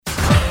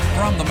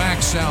From the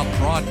MaxSouth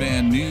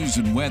Broadband News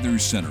and Weather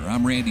Center,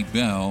 I'm Randy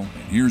Bell,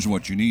 and here's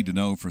what you need to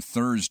know for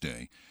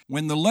Thursday.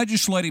 When the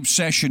legislative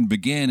session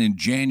began in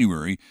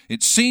January,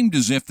 it seemed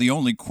as if the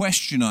only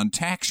question on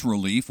tax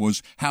relief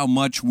was how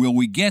much will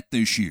we get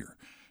this year.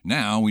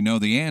 Now we know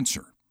the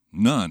answer.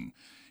 None.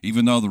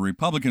 Even though the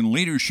Republican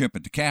leadership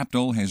at the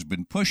Capitol has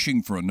been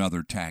pushing for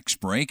another tax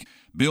break,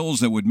 bills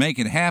that would make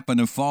it happen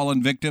have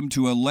fallen victim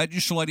to a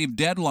legislative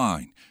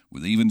deadline,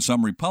 with even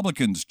some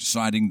Republicans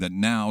deciding that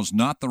now's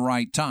not the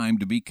right time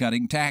to be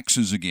cutting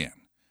taxes again.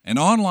 An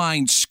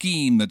online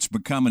scheme that's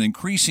become an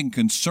increasing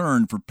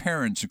concern for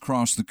parents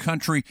across the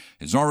country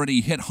has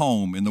already hit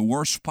home in the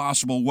worst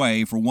possible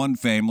way for one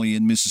family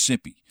in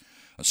Mississippi.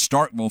 A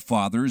Starkville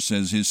father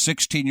says his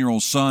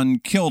 16-year-old son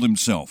killed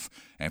himself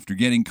after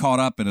getting caught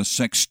up in a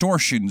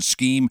sextortion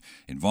scheme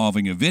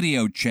involving a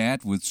video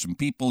chat with some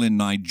people in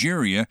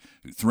Nigeria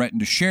who threatened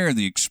to share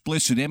the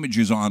explicit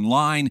images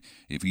online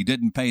if he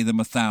didn't pay them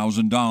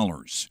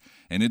 $1,000.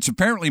 And it's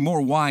apparently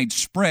more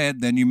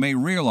widespread than you may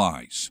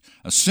realize.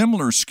 A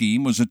similar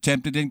scheme was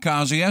attempted in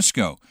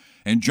Kosciuszko.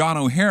 And John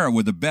O'Hara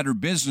with the Better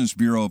Business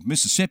Bureau of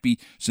Mississippi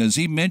says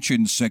he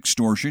mentioned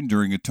sextortion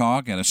during a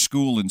talk at a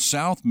school in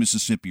South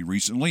Mississippi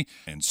recently,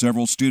 and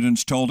several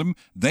students told him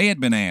they had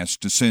been asked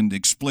to send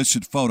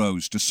explicit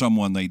photos to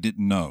someone they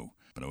didn't know.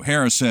 But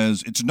O'Hara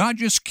says it's not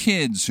just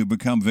kids who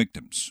become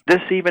victims.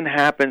 This even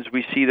happens,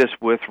 we see this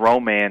with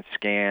romance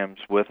scams,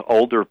 with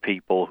older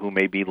people who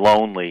may be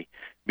lonely,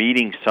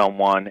 meeting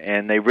someone,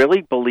 and they really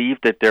believe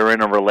that they're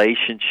in a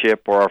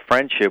relationship or a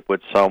friendship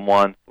with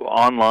someone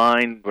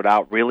online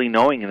without really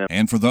knowing them.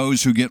 And for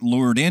those who get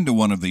lured into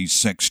one of these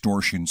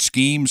sextortion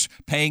schemes,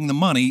 paying the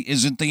money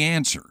isn't the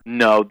answer.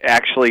 No,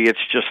 actually,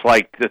 it's just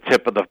like the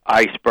tip of the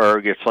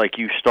iceberg. It's like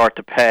you start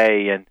to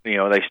pay, and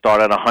they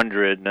start at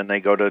 $100, and then they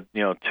go to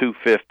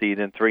 $250,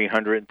 then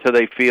 $300, until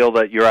they feel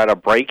that you're at a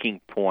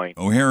breaking point.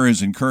 O'Hara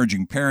is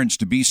encouraging parents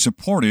to be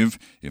supportive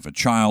if a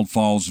child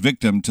falls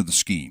victim to the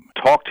scheme.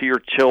 Talk to your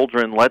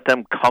children. Let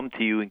them come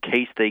to you in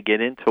case they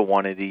get into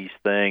one of these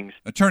things.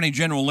 Attorney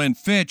General Lynn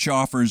Fitch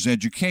offers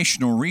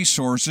educational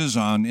resources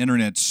on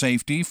internet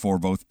safety for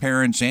both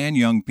parents and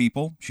young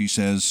people. She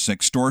says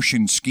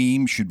sextortion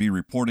schemes should be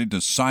reported to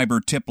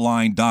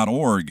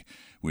cybertipline.org,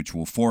 which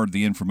will forward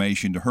the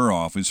information to her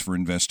office for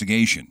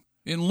investigation.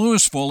 In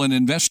Louisville, an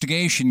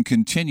investigation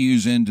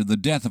continues into the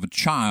death of a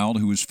child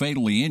who was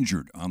fatally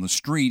injured on the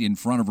street in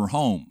front of her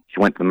home. She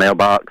went to the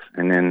mailbox,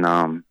 and then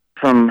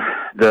from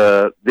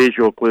the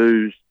visual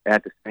clues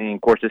at the scene,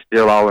 of course, it's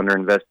still all under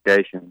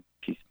investigation.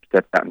 She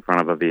stepped out in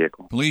front of a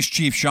vehicle. Police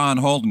Chief Sean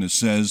Holderness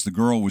says the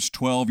girl was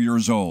 12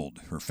 years old.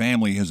 Her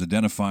family has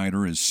identified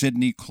her as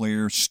Sydney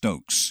Claire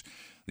Stokes.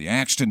 The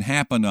accident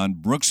happened on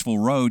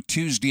Brooksville Road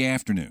Tuesday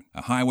afternoon.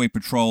 A Highway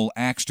Patrol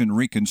accident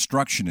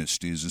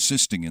reconstructionist is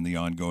assisting in the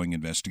ongoing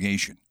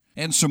investigation.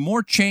 And some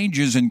more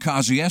changes in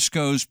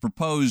Kosciuszko's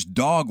proposed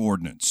dog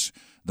ordinance.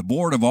 The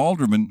Board of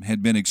Aldermen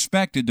had been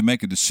expected to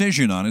make a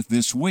decision on it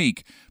this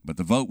week, but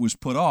the vote was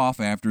put off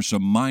after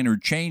some minor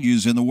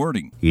changes in the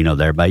wording.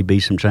 There may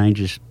be some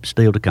changes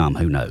still to come.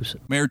 Who knows?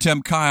 Mayor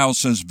Tim Kyle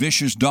says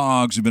vicious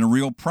dogs have been a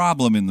real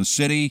problem in the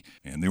city,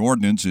 and the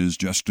ordinance is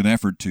just an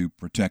effort to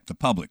protect the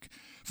public.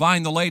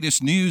 Find the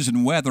latest news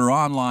and weather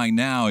online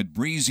now at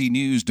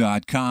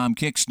breezynews.com,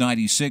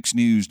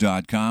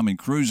 kicks96news.com, and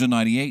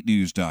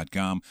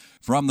cruiser98news.com.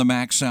 From the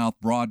MaxSouth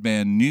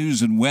Broadband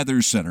News and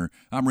Weather Center,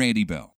 I'm Randy Bell.